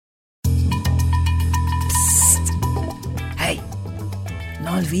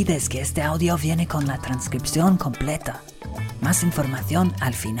olvides que este audio viene con la transcripción completa. Más información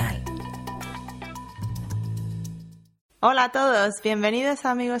al final. Hola a todos, bienvenidos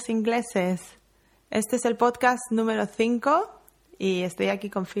a Amigos Ingleses. Este es el podcast número 5 y estoy aquí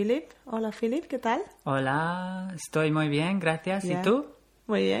con Philip. Hola Philip, ¿qué tal? Hola, estoy muy bien, gracias. Yeah. ¿Y tú?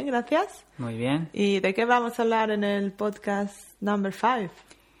 Muy bien, gracias. Muy bien. ¿Y de qué vamos a hablar en el podcast number 5?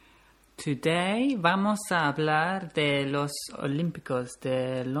 Today vamos a hablar de los Olímpicos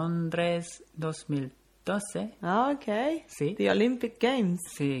de Londres 2012. Ah, ok. Sí. The Olympic Games.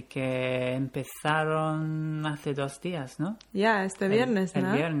 Sí, que empezaron hace 2 días, ¿no? Ya, este viernes, ¿no?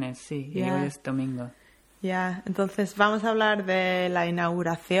 El viernes, sí, y Yeah. hoy es domingo. Ya, entonces vamos a hablar de la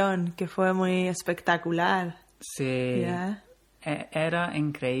inauguración, que fue muy espectacular. Sí, Ya, era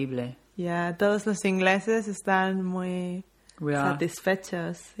increíble. ya, todos los ingleses están muy We are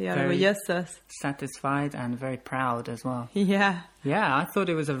satisfechos y very orgullosos. satisfied and very proud as well. Yeah, Yeah, I thought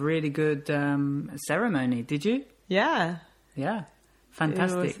it was a really good ceremony. Did you? yeah. Yeah, It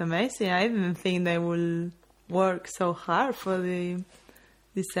fantastic. was amazing. I didn't think they would work so hard for the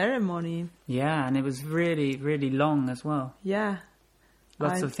ceremony. Yeah, and it was really, really long as well. Yeah.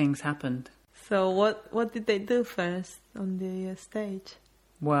 Lots of things happened. So what did they do first on the stage?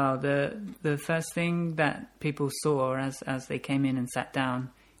 Well, the first thing that people saw as they came in and sat down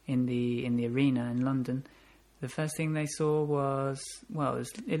in the arena in London, the first thing they saw was, well,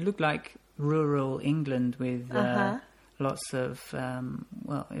 it looked like rural England with lots of,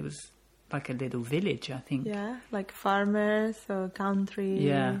 it was like a little village, I think. Yeah, like farmers or country.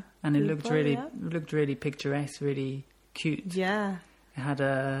 Yeah, and it people, looked really picturesque, really cute. Yeah. It had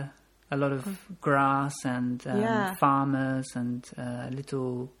a lot of grass and farmers and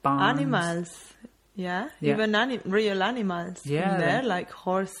little barns. Animals. Yeah, Yeah. even real animals Yeah, in there, they- like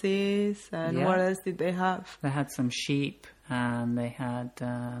horses. And Yeah. what else did they have? They had some sheep and they had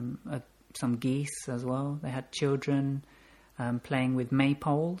some geese as well. They had children playing with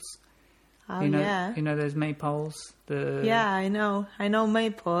maypoles. Oh, you know, yeah. you know those maypoles. Yeah, I know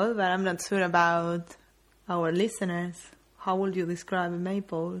maple, but I'm not sure about our listeners. How would you describe a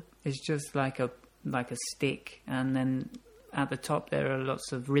maypole? It's just like a stick, and then at the top there are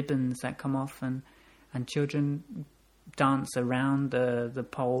lots of ribbons that come off, and children dance around the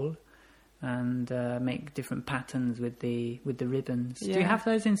pole and make different patterns with the ribbons. Do you Yeah. have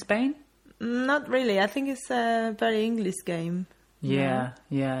those in Spain? Not really. I think it's a very English game. Yeah.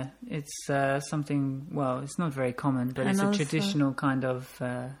 It's something. Well, it's not very common, but And it's a also- traditional kind of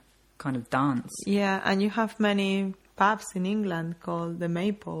dance. Yeah, and you have many pubs in England called the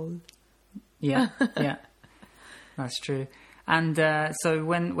Maypole. Yeah, yeah, that's true. And so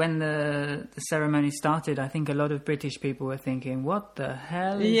when the ceremony started, I think a lot of British people were thinking, "What the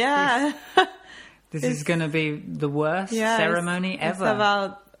hell is Yeah. this? This is going to be the worst Yeah, ceremony it's ever."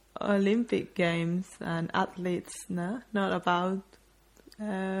 about Olympic Games and athletes, no? Not about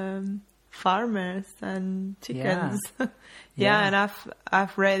farmers and chickens. Yeah. And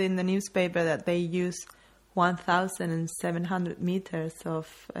I've read in the newspaper that they use 1,700 meters of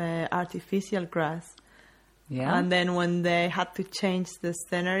artificial grass. Yeah, And then when they had to change the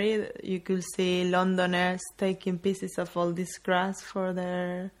scenery, you could see Londoners taking pieces of all this grass for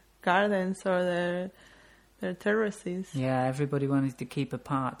their gardens or their terraces. yeah. Everybody wanted to keep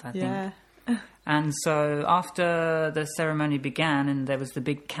apart, I think. Yeah. And so after the ceremony began and there was the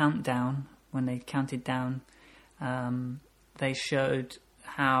big countdown, when they counted down, they showed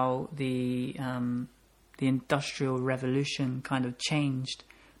how the Industrial Revolution kind of changed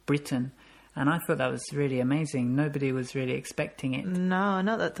Britain. And I thought that was really amazing. Nobody was really expecting it. No,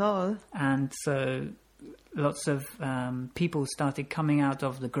 not at all. And so lots of people started coming out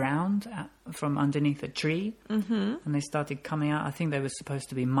of the ground from underneath a tree. Mm-hmm. And they started coming out. I think they were supposed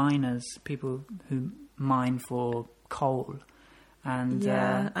to be miners, people who mine for coal. And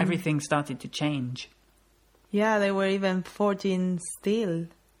Yeah, and- everything started to change. Yeah, they were even forging steel.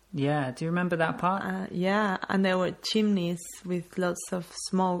 Yeah, do you remember that part? Yeah, and there were chimneys with lots of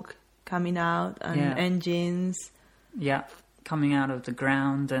smoke coming out and Yeah. engines. Yeah, coming out of the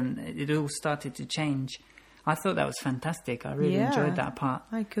ground, and it all started to change. I thought that was fantastic. I really Yeah. enjoyed that part.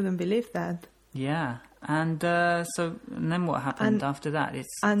 I couldn't believe that. Yeah, and then what happened after that?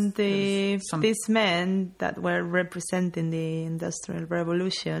 And some- these men that were representing the Industrial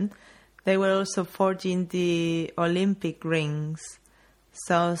Revolution, they were also forging the Olympic rings.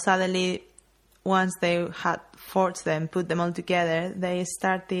 So suddenly, once they had forged them, put them all together, they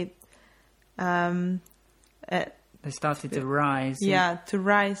started they started to rise. to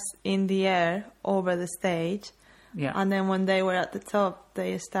rise in the air over the stage. Yeah. And then when they were at the top,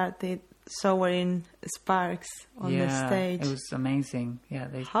 they started showering sparks on the stage. It was amazing. Yeah,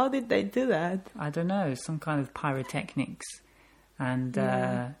 How did they do that? I don't know, some kind of pyrotechnics, and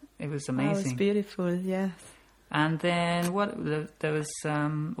it was Oh, amazing. it was beautiful. Yes. And then there was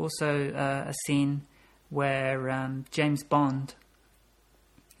also a scene where James Bond.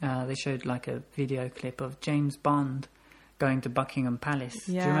 They showed like a video clip of James Bond going to Buckingham Palace.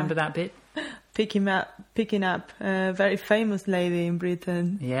 Do you remember that bit? Picking up a very famous lady in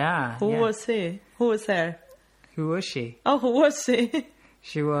Britain. Yeah. Who was he? Who was her? Who was she? Oh, who was she?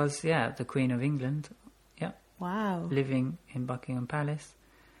 She was, the Queen of England. Yeah. Wow. Living in Buckingham Palace.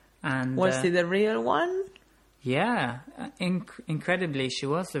 And was she the real one? Yeah. Incredibly, she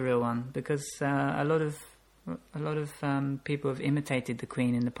was the real one, because a lot of people have imitated the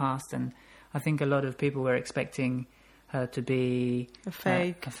Queen in the past, and I think a lot of people were expecting her to be a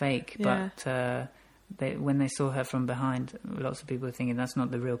fake. Yeah. But when they saw her from behind, lots of people were thinking that's not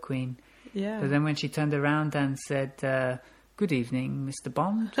the real Queen. Yeah. But then when she turned around and said, "Good evening, Mr.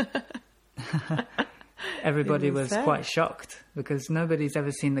 Bond," everybody was quite shocked, because nobody's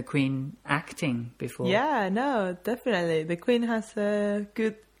ever seen the Queen acting before. Yeah, no, definitely. The Queen has a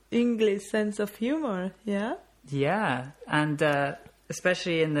good English sense of humor, yeah? Yeah, and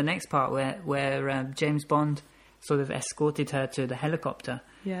especially in the next part where James Bond sort of escorted her to the helicopter.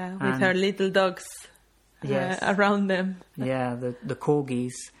 Yeah, with her little dogs around them. Yeah, the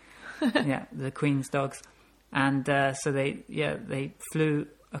corgis. Yeah, the Queen's dogs. And so they flew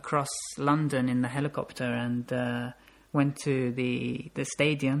across London in the helicopter and went to the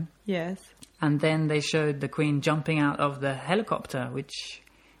stadium. Yes. And then they showed the Queen jumping out of the helicopter, which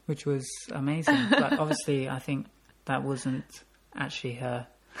was amazing. But obviously, I think that wasn't actually her.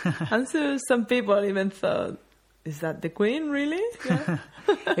 And so some people even thought, is that the Queen, really? Yeah.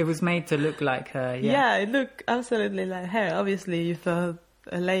 It was made to look like her, Yeah, it looked absolutely like her. Obviously, you thought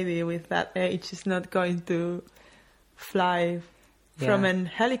a lady with that age is not going to fly from a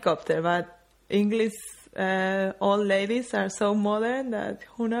helicopter, but English old ladies are so modern that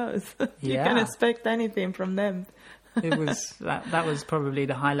who knows? You can expect anything from them. It was that was probably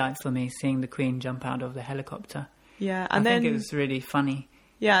the highlight for me, seeing the Queen jump out of the helicopter. Yeah, and I think it was really funny.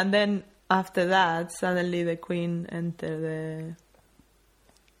 Yeah, and then after that, suddenly the Queen entered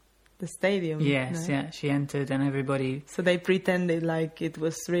the stadium. Yes, she entered, and everybody. So they pretended like it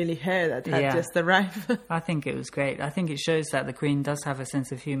was really her that had just arrived. I think it was great. I think it shows that the Queen does have a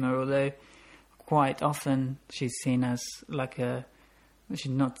sense of humour, although quite often she's seen as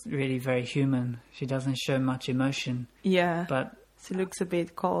she's not really very human. She doesn't show much emotion. Yeah, but she looks a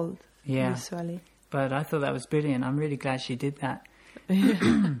bit cold. Yeah, visually. But I thought that was brilliant. I'm really glad she did that.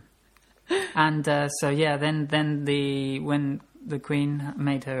 And then when the Queen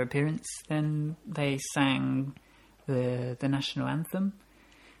made her appearance, then they sang the national anthem,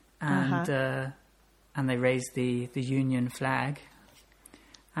 and they raised the Union flag.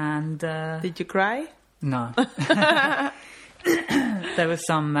 And did you cry? No. There was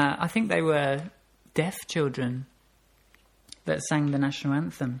some. I think they were deaf children that sang the national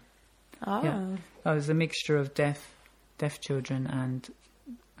anthem. Oh. Yeah, it was a mixture of deaf children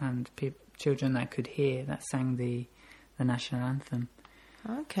and children that could hear that sang the national anthem.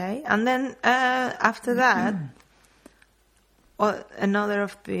 Okay, and then after that, another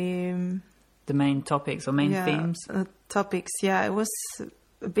of the main topics or main themes. Topics, yeah, it was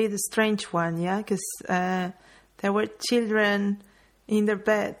a bit a strange one, yeah, because there were children in their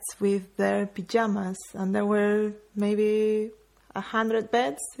beds with their pajamas, and there were maybe 100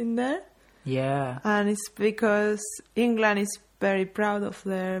 beds in there. Yeah. And it's because England is very proud of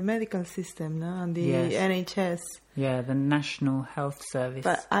their medical system, no? And the NHS. Yeah, the National Health Service.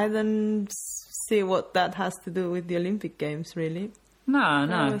 But I don't see what that has to do with the Olympic Games, really.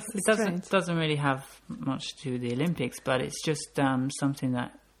 No. It doesn't really have much to do with the Olympics, but it's just something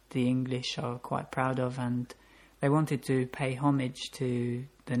that the English are quite proud of, and they wanted to pay homage to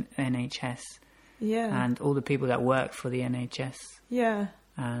the NHS. Yeah. And all the people that work for the NHS. Yeah.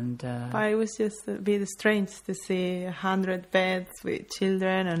 And but it was just a bit strange to see 100 beds with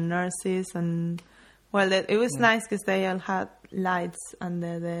children and nurses, and it was nice because they all had lights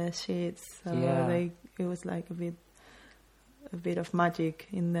under the sheets, so it was like a bit of magic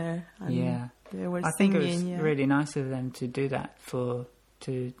in there. And they were singing. I think it was really nice of them to do that to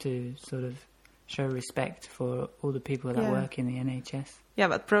sort of show respect for all the people that work in the NHS. Yeah,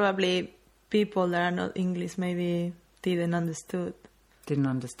 but probably people that are not English maybe didn't understand,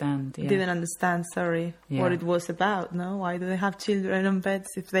 what it was about, no? Why do they have children on beds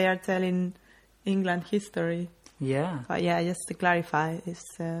if they are telling England history? Yeah. But just to clarify, it's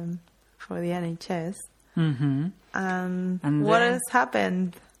for the NHS. Mm-hmm. And what else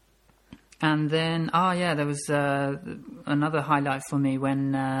happened? And then, there was another highlight for me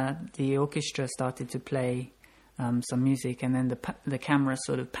when the orchestra started to play some music, and then the camera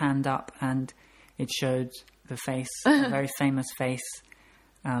sort of panned up and it showed the face, a very famous face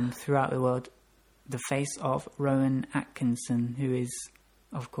throughout the world, the face of Rowan Atkinson, who is,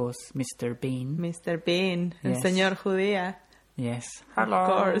 of course, Mr. Bean. Mr. Bean, Yes. El Señor Judía. Yes. Of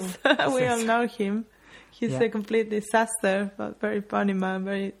course. We all know him. He's a complete disaster, but very funny man,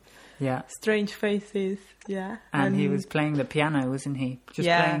 very Yeah. strange faces. Yeah. And he was playing the piano, wasn't he?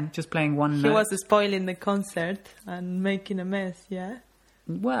 Just playing one He note. was spoiling the concert and making a mess, yeah.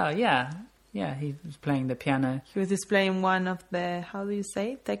 Well, yeah. Yeah, he was playing the piano, He was just playing one of the, how do you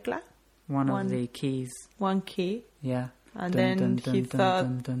say, tecla? one One. of the keys. One key. Yeah. And Dun, then dun, he dun, thought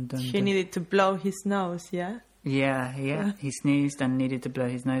dun, dun, dun, he dun. needed to blow his nose, yeah? Yeah. He sneezed and needed to blow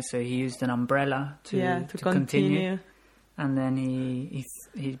his nose, so he used an umbrella to continue. And then he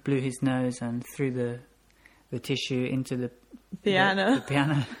blew his nose and threw the tissue into the Piano. The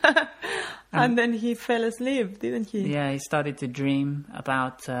piano. And then he fell asleep, didn't he? Yeah, he started to dream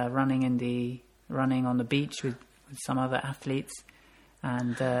about running on the beach with some other athletes,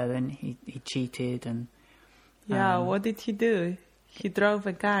 and then he cheated and. Yeah, what did he do? He drove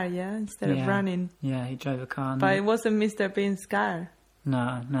a car, yeah, instead of running. Yeah, he drove a car. But it wasn't Mr. Bean's car.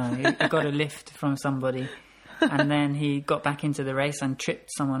 No, he got a lift from somebody, and then he got back into the race and tripped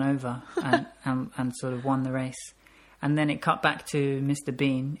someone over and sort of won the race. And then it cut back to Mr.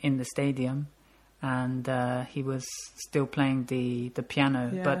 Bean in the stadium, and he was still playing the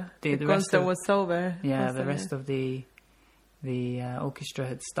piano, Yeah, but the rest concert was over. the wasn't rest it? of the orchestra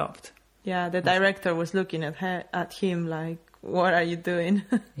had stopped. Yeah, the director was looking at him like, "What are you doing?"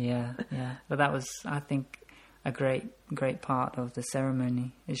 Yeah, but that was, I think, a great part of the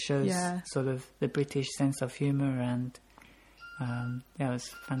ceremony. It shows sort of the British sense of humour, and it was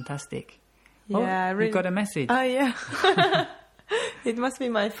fantastic. Yeah, we got a message. Oh, yeah. It must be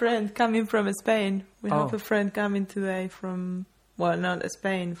my friend coming from Spain. We have a friend coming today from, well, not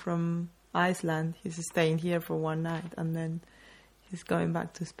Spain, from Iceland. He's staying here for one night and then he's going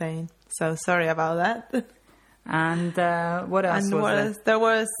back to Spain. So sorry about that. And what else And was there? there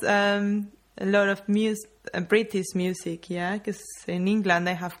was a lot of British music, yeah, because in England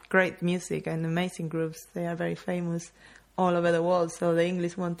they have great music and amazing groups. They are very famous all over the world. So the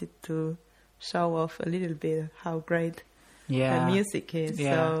English wanted to show off a little bit how great the music is.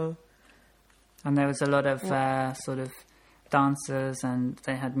 Yeah. So, and there was a lot of sort of dancers, and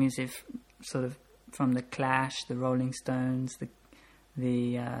they had music sort of from the Clash, the Rolling Stones,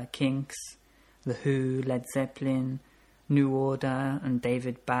 the Kinks, the Who, Led Zeppelin, New Order, and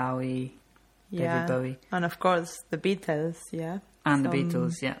David Bowie. And of course the Beatles, yeah. And the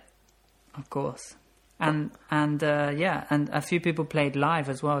Beatles, yeah, of course. And a few people played live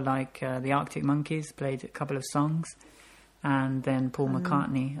as well, like the Arctic Monkeys played a couple of songs, and then Paul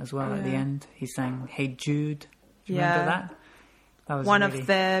McCartney as well at the end. He sang "Hey Jude." Do you remember that? That was one of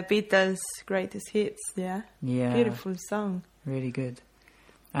the Beatles' greatest hits. Yeah, beautiful song, really good,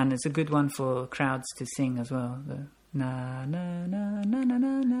 and it's a good one for crowds to sing as well. The na na na na na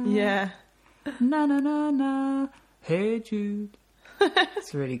na na. Yeah, na na na na. Hey Jude.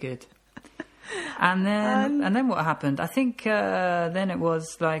 It's really good. And then what happened? I think then it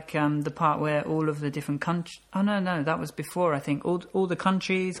was like the part where all of the different countries... Oh, no, that was before, I think. All the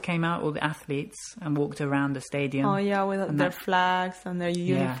countries came out, all the athletes, and walked around the stadium. Oh, yeah, with their flags and their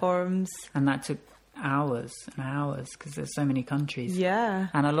uniforms. And that took hours and hours, because there's so many countries. Yeah.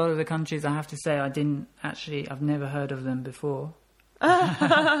 And a lot of the countries, I have to say, I've never heard of them before.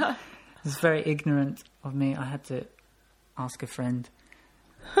 It's very ignorant of me. I had to ask a friend.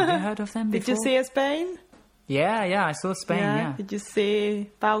 Have you heard of them before? Did you see Spain? Yeah, I saw Spain, yeah. Did you see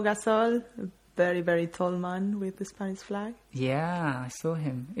Pau Gasol, a very, very tall man with the Spanish flag? Yeah, I saw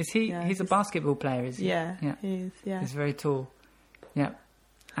him. Is he? He's a basketball player, is he? Yeah, he is, yeah. He's very tall. Yeah.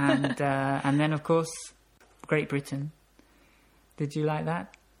 And and then, of course, Great Britain. Did you like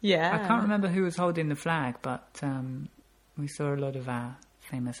that? Yeah. I can't remember who was holding the flag, but we saw a lot of our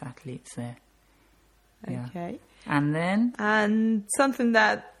famous athletes there. Yeah. Okay. And something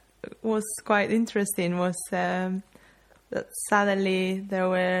that was quite interesting was that suddenly there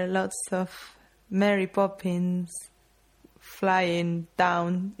were lots of Mary Poppins flying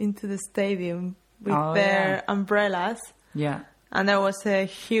down into the stadium with their umbrellas. Yeah. And there was a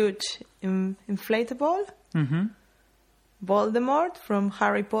huge inflatable. Mm-hmm. Voldemort from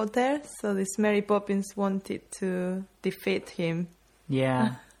Harry Potter. So this Mary Poppins wanted to defeat him.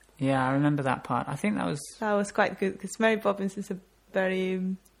 Yeah. Yeah, I remember that part. I think that was quite good because Mary Poppins is a very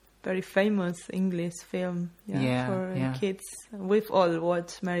very famous English film for kids. We've all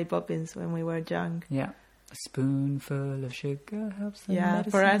watched Mary Poppins when we were young. Yeah. A spoonful of sugar helps the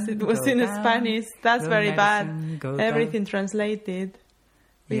medicine for us it was go in down. Spanish. That's The very bad. medicine go Everything translated.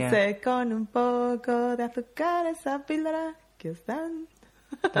 We say, con un poco de azúcar esa píldora que os dan.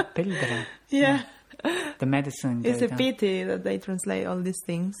 The píldora. Yeah. The medicine It's go a down. pity that they translate all these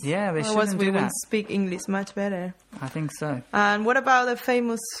things. Yeah, they Otherwise shouldn't we do will that. speak English much better. I think so. And what about the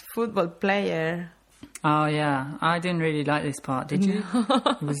famous football player? Oh, yeah. I didn't really like this part, did you?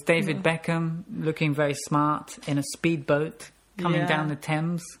 It was David Beckham looking very smart in a speedboat coming down the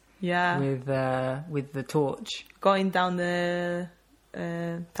Thames Yeah. with the torch. Going down the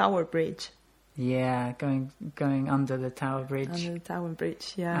Tower Bridge. Yeah, going under the Tower Bridge. Under the Tower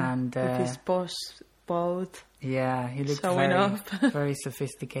Bridge, yeah. And, with his posh boat. Yeah, he looked Showing off. very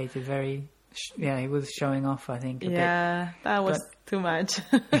sophisticated, very... he was showing off, I think, a bit. Yeah, that was too much.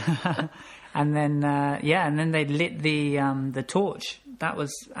 And then, and then they lit the torch. That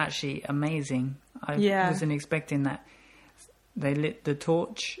was actually amazing. I wasn't expecting that. They lit the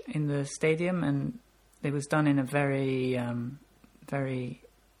torch in the stadium, and it was done in a very, very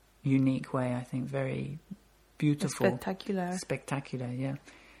unique way. I think very beautiful, Spectacular. Yeah,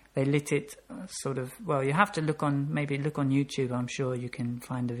 they lit it sort of. Well, you have to look on YouTube. I'm sure you can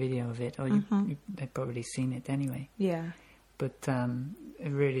find a video of it, or they've probably seen it anyway. Yeah. But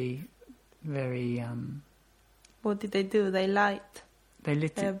it really. Very. What did they do? They lit it. They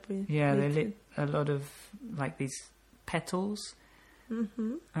lit a lot of like these petals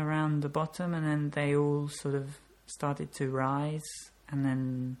around the bottom, and then they all sort of started to rise, and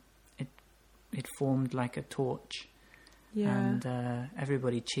then it formed like a torch. Yeah. And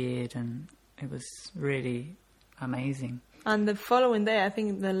everybody cheered, and it was really amazing. And the following day, I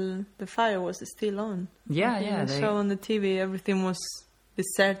think the fire was still on. Yeah. They show on the TV everything was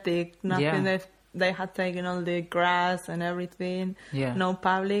desertic, nothing. They had taken all the grass and everything. Yeah. No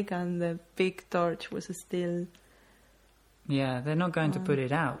public, and the big torch was still. Yeah, they're not going to put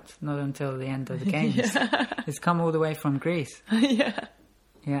it out, not until the end of the games. It's come all the way from Greece.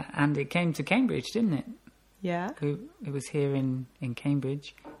 Yeah, and it came to Cambridge, didn't it? Yeah. It was here in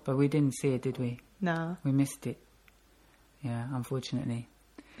Cambridge, but we didn't see it, did we? No. We missed it. Yeah, unfortunately.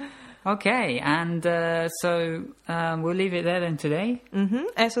 Okay, and so we'll leave it there then today.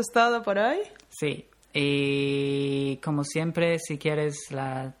 Eso es todo por hoy. Sí. Y como siempre, si quieres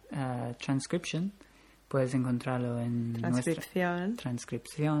la transcription, puedes encontrarlo en nuestra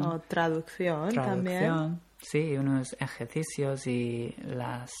transcripción. O traducción también. Sí, unos ejercicios y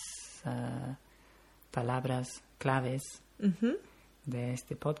las palabras claves de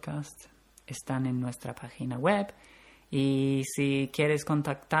este podcast están en nuestra página web. Y si quieres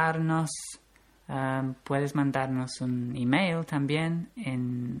contactarnos, puedes mandarnos un email también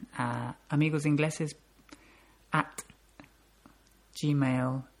en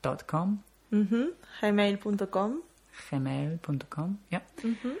amigosingleses@gmail.com. Gmail.com. Yeah.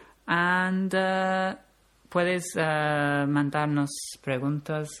 And puedes mandarnos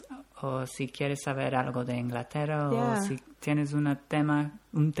preguntas, o si quieres saber algo de Inglaterra, o si tienes un tema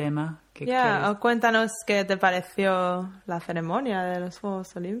que quieres. O cuéntanos qué te pareció la ceremonia de los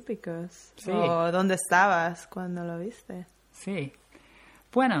Juegos Olímpicos. Sí. O dónde estabas cuando lo viste. Sí.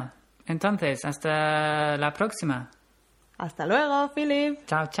 Bueno, entonces, hasta la próxima. Hasta luego, Philip.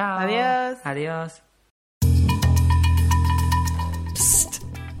 Chao, chao. Adiós. Psst.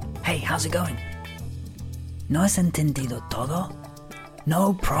 Hey, how's it going? ¿No has entendido todo?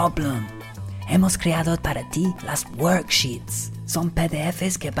 No problem. Hemos creado para ti las worksheets. Son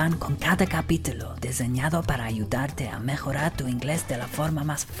PDFs que van con cada capítulo, diseñado para ayudarte a mejorar tu inglés de la forma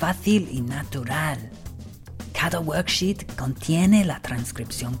más fácil y natural. Cada worksheet contiene la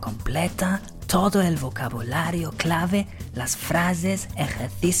transcripción completa, todo el vocabulario clave, las frases,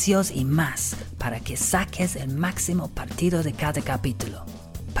 ejercicios y más, para que saques el máximo partido de cada capítulo.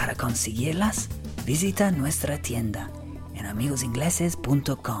 Para conseguirlas, visita nuestra tienda en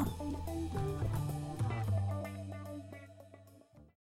amigosingleses.com.